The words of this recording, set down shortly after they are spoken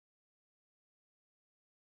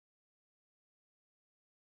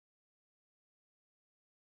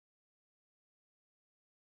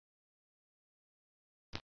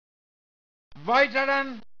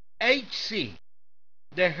Vitaran HC,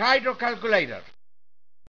 the hydro calculator.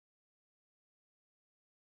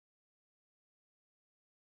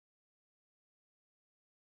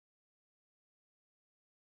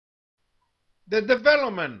 The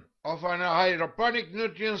development of an hydroponic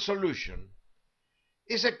nutrient solution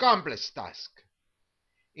is a complex task.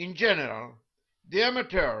 In general, the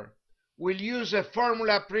amateur will use a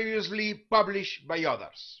formula previously published by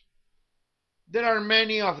others. There are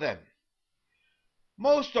many of them.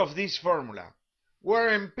 Most of these formulae were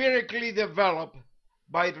empirically developed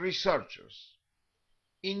by researchers.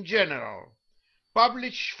 In general,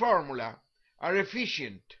 published formulae are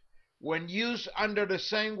efficient when used under the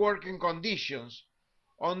same working conditions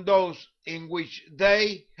on those in which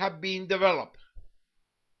they have been developed.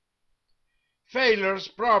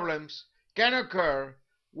 Problems can occur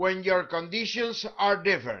when your conditions are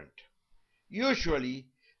different. Usually,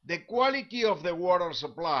 the quality of the water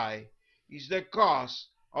supply is the cause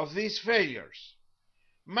of these failures.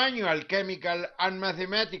 Manual chemical and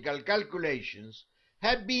mathematical calculations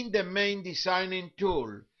have been the main designing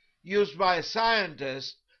tool used by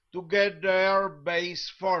scientists to get their base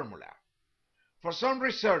formula. For some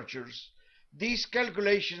researchers, these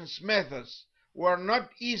calculations methods were not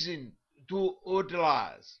easy to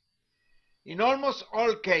utilize. In almost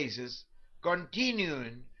all cases,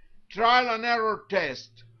 continuing trial and error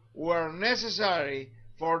tests were necessary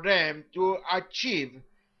for them to achieve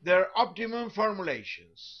their optimum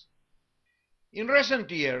formulations. In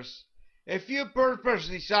recent years, a few purpose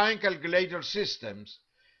design calculator systems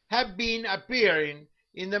have been appearing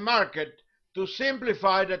in the market to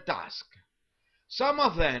simplify the task. Some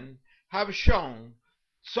of them have shown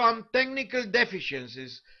some technical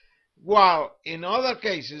deficiencies, while in other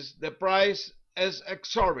cases the price is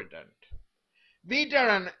exorbitant.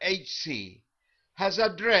 Vitaran HC has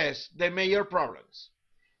addressed the major problems.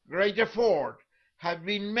 Great effort has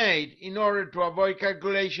been made in order to avoid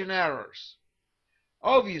calculation errors.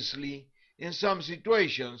 Obviously, in some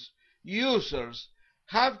situations, users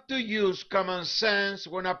have to use common sense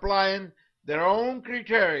when applying their own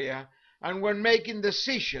criteria and when making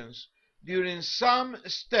decisions during some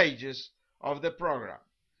stages of the program.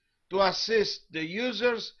 To assist the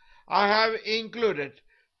users, I have included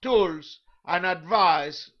tools and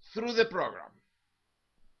advice through the program.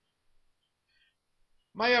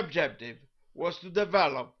 My objective was to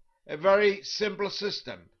develop a very simple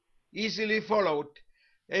system, easily followed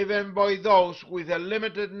even by those with a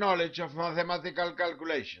limited knowledge of mathematical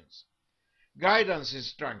calculations. Guidance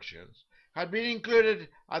instructions had been included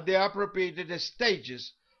at the appropriate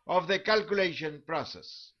stages of the calculation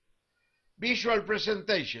process. Visual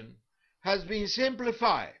presentation has been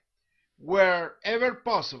simplified wherever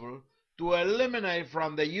possible to eliminate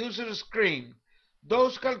from the user screen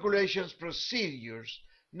those calculations procedures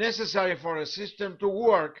necessary for a system to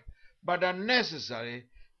work but unnecessary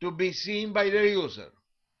to be seen by the user.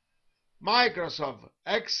 Microsoft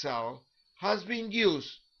Excel has been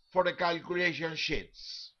used for the calculation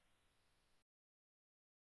sheets.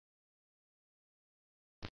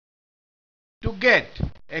 To get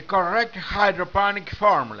a correct hydroponic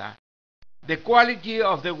formula, the quality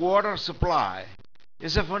of the water supply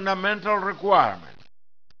is a fundamental requirement.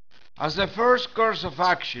 As the first course of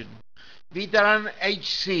action, Vitaran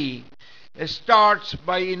HC starts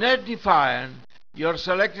by identifying your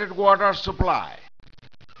selected water supply.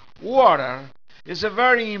 Water is a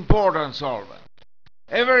very important solvent.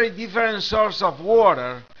 Every different source of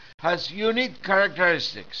water has unique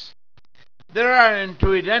characteristics. There aren't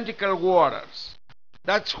two identical waters.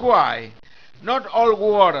 That's why not all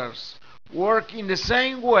waters work in the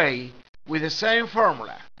same way with the same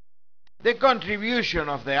formula. The contribution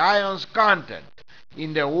of the ions content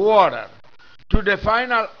in the water to the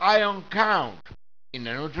final ion count in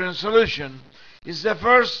the nutrient solution is the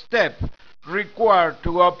first step required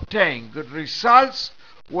to obtain good results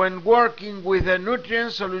when working with a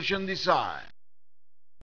nutrient solution design.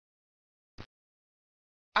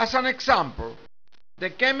 As an example, the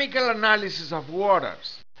chemical analysis of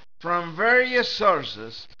waters from various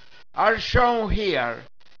sources are shown here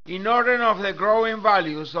in order of the growing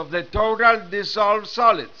values of the total dissolved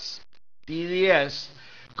solids, TDS,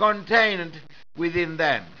 contained within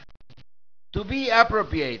them. To be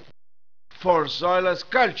appropriate for soilless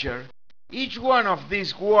culture, each one of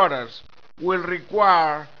these waters will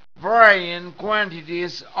require varying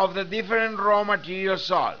quantities of the different raw material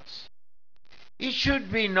salts. It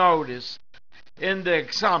should be noticed in the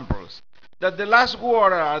examples that the last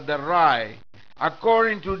water at the right,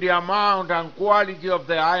 according to the amount and quality of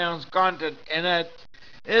the ions content in it,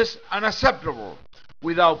 is unacceptable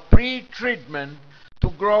without pre-treatment to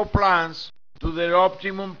grow plants to their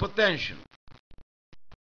optimum potential.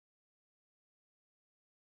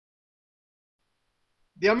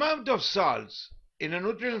 The amount of salts in a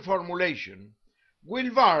nutrient formulation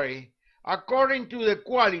will vary according to the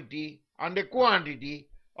quality and the quantity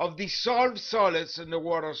of dissolved solids in the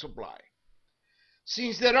water supply.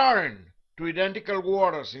 Since there aren't two identical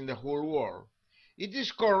waters in the whole world, it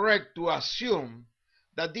is correct to assume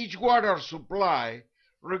that each water supply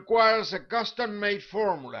requires a custom-made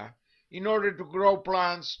formula in order to grow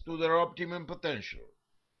plants to their optimum potential.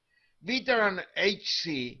 Vitaran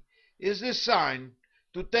HC is designed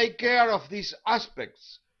to take care of these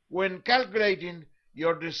aspects when calculating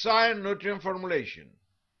your desired nutrient formulation.